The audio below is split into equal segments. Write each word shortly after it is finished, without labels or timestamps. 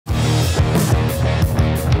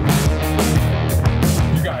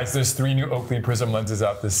Guys, there's 3 new Oakley PRIZM lenses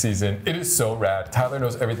out this season. It is so rad. Tyler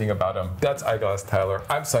knows everything about them. That's Eyeglass Tyler.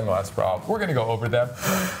 I'm Sunglass Rob. We're gonna go over them.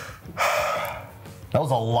 That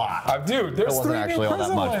was a lot. Dude, there's 3 actually new all that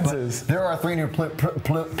PRIZM much, lenses. There are 3 new PRIZM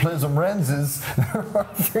lenses. There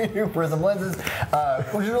are 3 new PRIZM lenses,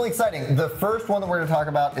 which is really exciting. The first one that we're going to talk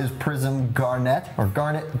about is PRIZM Garnet, or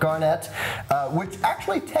Garnet, which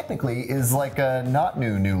actually technically is like a not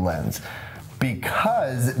new lens,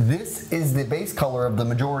 because this is the base color of the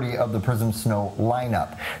majority of the PRIZM Snow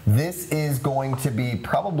lineup. This is going to be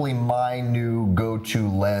probably my new go-to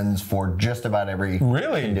lens for just about every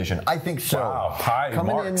condition. I think so. Wow, high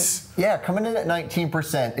marks. Coming in at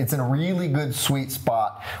 19%, it's in a really good sweet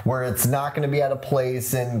spot where it's not going to be out of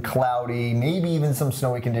place in cloudy, maybe even some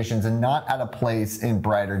snowy conditions, and not out of place in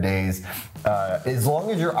brighter days. As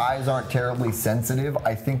long as your eyes aren't terribly sensitive,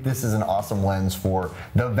 I think this is an awesome lens for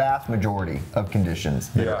the vast majority of conditions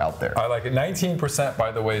that are out there. I like it. 19%,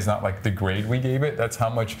 by the way, is not like the grade we gave it. That's how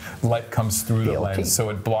much light comes through the lens. So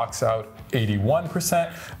it blocks out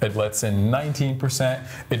 81%. It lets in 19%.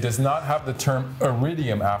 It does not have the term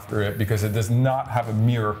iridium after it because it does not have a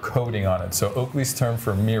mirror coating on it. So Oakley's term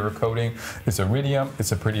for mirror coating is iridium.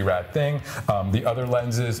 It's a pretty rad thing. The other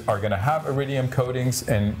lenses are going to have iridium coatings,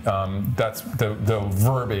 and that's the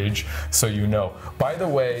verbiage, so you know. By the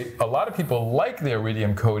way, a lot of people like the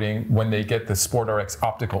iridium coating when they get the SportRx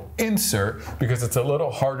optical insert, because it's a little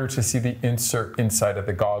harder to see the insert inside of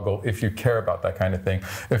the goggle if you care about that kind of thing.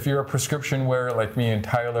 If you're a prescription wearer like me and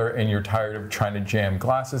Tyler, and you're tired of trying to jam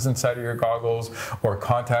glasses inside of your goggles, or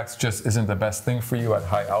contacts just isn't the best thing for you at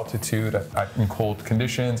high altitude, in cold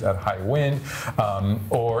conditions, at high wind,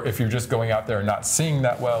 or if you're just going out there and not seeing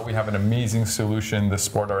that well, we have an amazing solution, the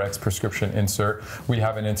SportRx prescription insert. We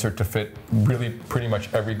have an insert to fit really pretty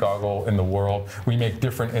much every goggle in the world. We make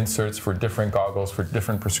different inserts for different goggles, for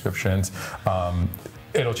different prescriptions.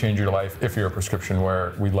 It'll change your life if you're a prescription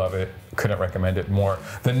wearer. We love it. Couldn't recommend it more.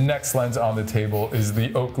 The next lens on the table is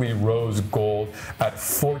the Oakley Rose Gold at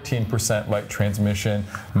 14% light transmission.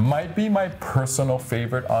 Might be my personal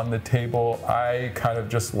favorite on the table. I kind of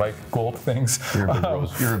just like gold things. You're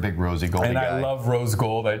a big rosy gold guy. And I love rose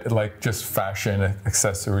gold. I like just fashion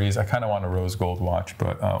accessories. I kind of want a rose gold watch,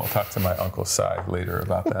 but we'll talk to my Uncle Cy later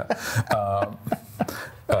about that.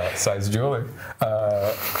 Size jewelry.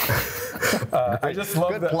 I just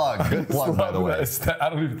love that. Good plug, by the way. I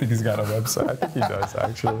don't even think he's got a website. I think he does,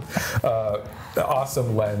 actually.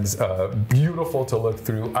 Awesome lens, beautiful to look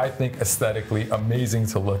through. I think aesthetically amazing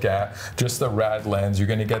to look at. Just a rad lens. You're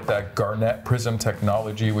going to get that Garnet PRIZM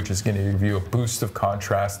technology, which is going to give you a boost of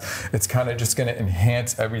contrast. It's kind of just going to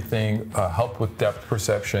enhance everything, help with depth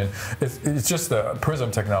perception. It's just the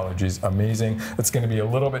PRIZM technology is amazing. It's going to be a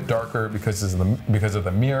little bit darker because of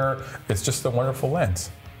the mirror. It's just a wonderful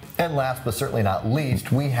lens. And last but certainly not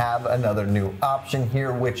least, we have another new option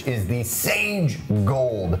here, which is the Sage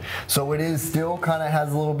Gold. So it is still kind of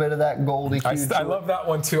has a little bit of that goldy hue. I love that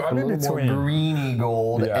one too. I'm in between. More greeny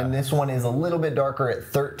gold, and this one is a little bit darker at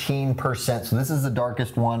 13%. So this is the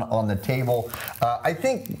darkest one on the table. I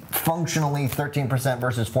think functionally 13%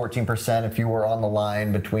 versus 14, if you were on the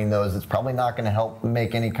line between those, it's probably not going to help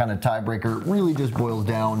make any kind of tiebreaker. It really just boils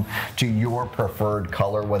down to your preferred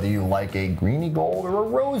color, whether you like a greeny gold or a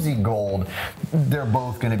rosy gold. They're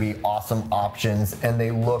both going to be awesome options, and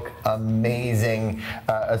they look amazing,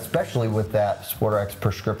 especially with that SportRx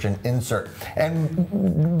prescription insert.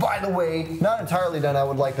 And by the way, not entirely done, I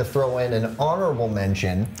would like to throw in an honorable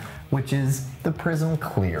mention, which is the PRIZM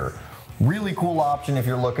Clear. Really cool option if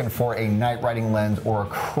you're looking for a night riding lens or a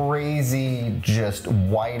crazy just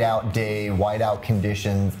whiteout day, whiteout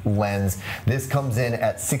conditions lens. This comes in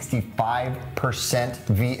at 65%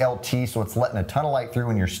 VLT, so it's letting a ton of light through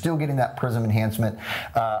and you're still getting that PRIZM enhancement.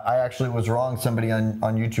 I actually was wrong. Somebody on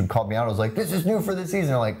YouTube called me out. I was like, this is new for this season.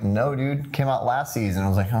 They're like, no, dude, came out last season. I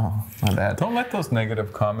was like, oh, my bad. Don't let those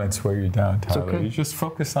negative comments wear you down, Tyler. Okay. You just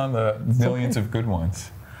focus on the millions of good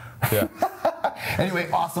ones. Yeah. Anyway,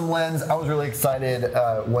 awesome lens. I was really excited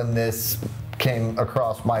when this came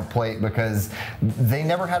across my plate because they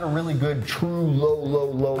never had a really good true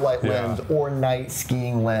low light lens or night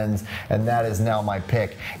skiing lens, and that is now my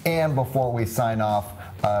pick. And before we sign off,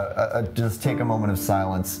 just take a moment of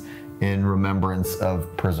silence in remembrance of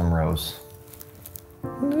PRIZM Rose.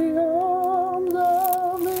 The arms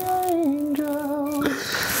of the angel.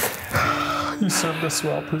 You served us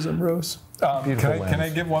well, PRIZM Rose. Can I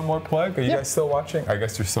give one more plug? Are you guys still watching? I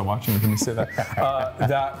guess you're still watching. Can you say that?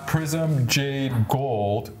 That PRIZM Jade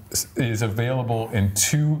Gold is available in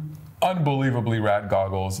 2 unbelievably rad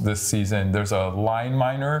goggles this season. There's a Line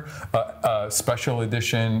Miner special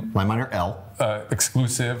edition. Line Miner L.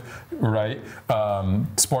 exclusive, right?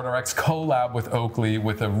 SportRx collab with Oakley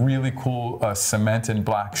with a really cool cement and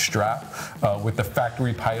black strap with the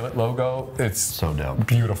factory pilot logo. It's so dope,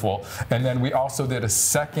 beautiful. And then we also did a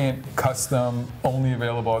second custom, only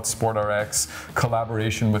available at SportRx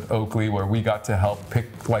collaboration with Oakley, where we got to help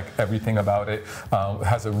pick like everything about it. It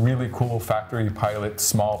has a really cool factory pilot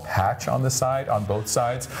small patch on the side, on both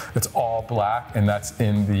sides. It's all black, and that's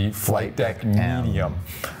in the Flight Deck medium.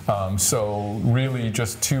 So really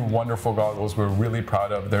just two wonderful goggles we're really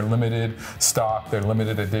proud of. They're limited stock, they're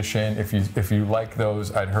limited edition. If you like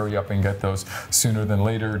those, I'd hurry up and get those sooner than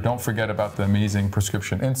later. Don't forget about the amazing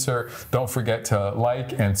prescription insert. Don't forget to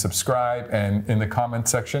like and subscribe, and in the comment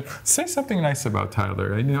section, say something nice about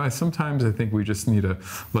Tyler. Sometimes I think we just need to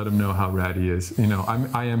let him know how rad he is.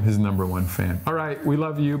 I am his #1 fan. All right, we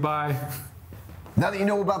love you, bye. Now that you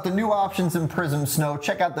know about the new options in Prism Snow,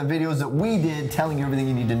 check out the videos that we did telling you everything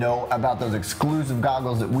you need to know about those exclusive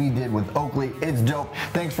goggles that we did with Oakley. It's dope.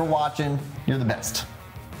 Thanks for watching. You're the best.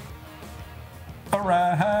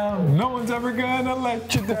 Around, no one's ever gonna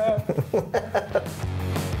let you down.